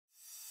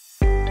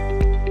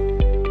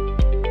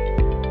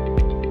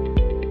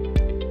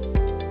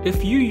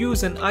If you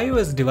use an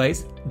iOS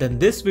device, then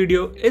this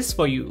video is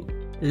for you.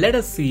 Let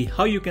us see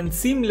how you can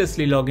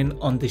seamlessly log in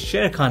on the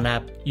Sharekhan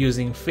app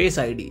using Face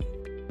ID.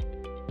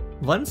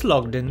 Once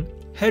logged in,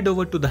 head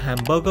over to the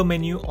hamburger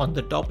menu on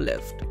the top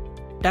left.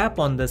 Tap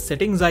on the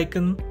settings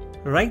icon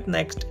right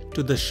next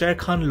to the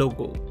Sharekhan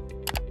logo.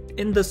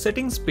 In the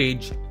settings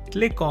page,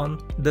 click on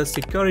the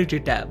security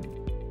tab.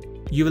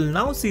 You will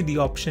now see the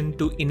option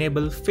to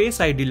enable Face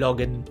ID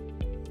login.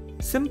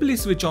 Simply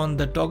switch on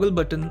the toggle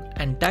button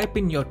and type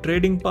in your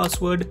trading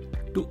password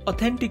to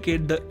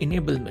authenticate the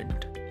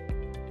enablement.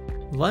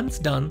 Once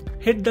done,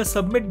 hit the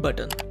submit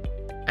button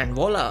and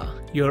voila,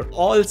 you're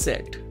all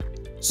set.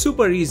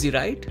 Super easy,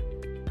 right?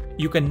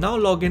 You can now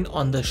log in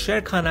on the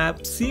Sharekhan app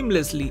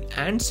seamlessly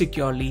and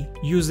securely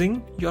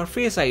using your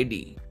Face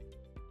ID.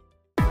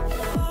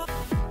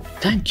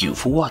 Thank you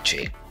for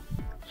watching.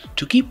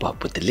 To keep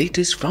up with the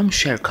latest from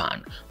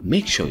Sharekhan,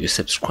 make sure you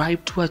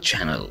subscribe to our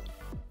channel.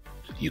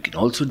 You can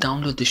also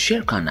download the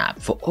Sharekhan app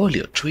for all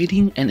your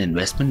trading and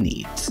investment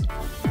needs.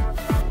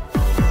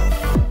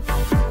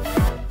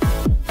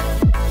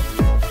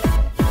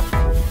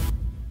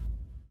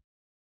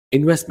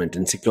 Investment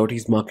in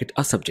securities market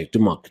are subject to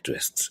market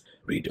risks.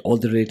 Read all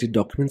the related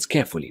documents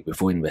carefully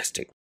before investing.